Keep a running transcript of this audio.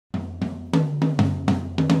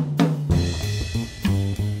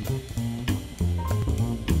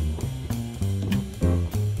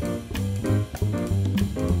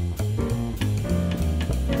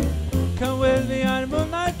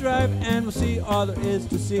we'll see all there is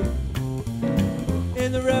to see.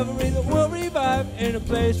 In the revelry that will revive, in a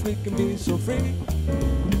place we can be so free.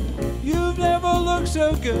 You've never looked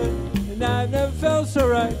so good, and I've never felt so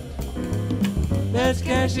right. Let's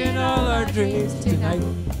cash in all our dreams tonight.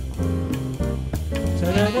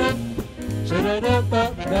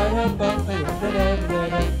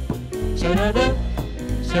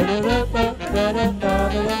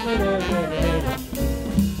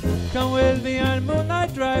 Come with me on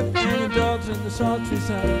Moonlight Drive and indulge in the sultry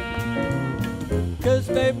sun. 'Cause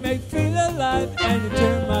babe, make feel alive and you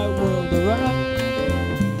turn my world around.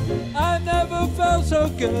 I've never felt so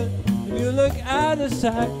good when you look out of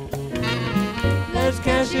sight. Let's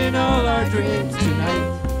cash in all our dreams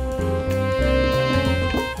tonight.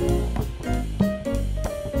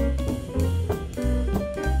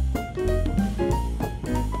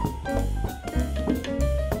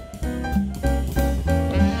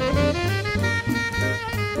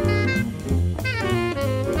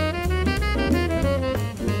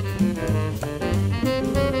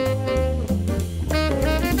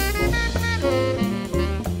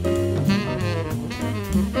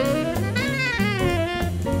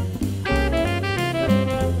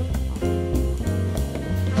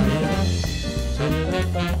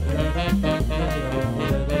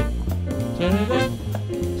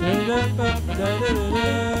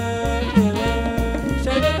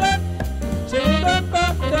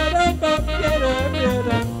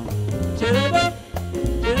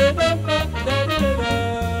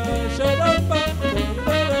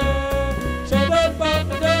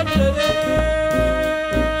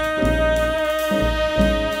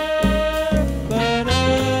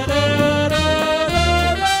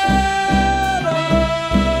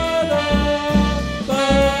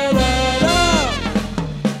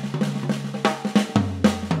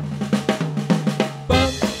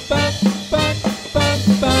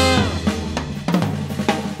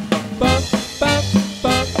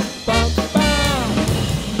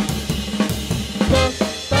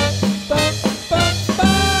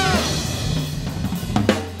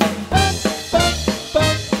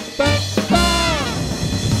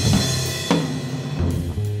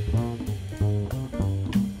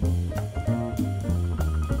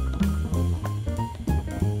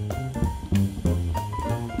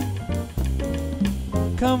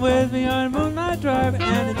 Come with me on Moonlight Drive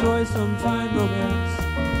and enjoy some fine romance.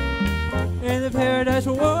 In the paradise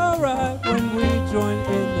we'll arrive when we join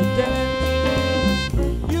in the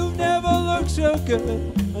dance. You've never looked so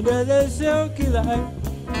good under the silky light.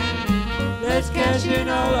 Let's cash in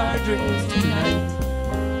all our dreams tonight.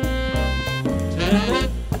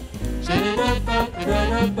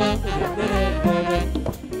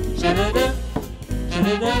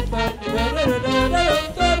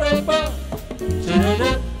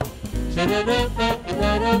 Shut it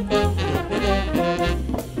up.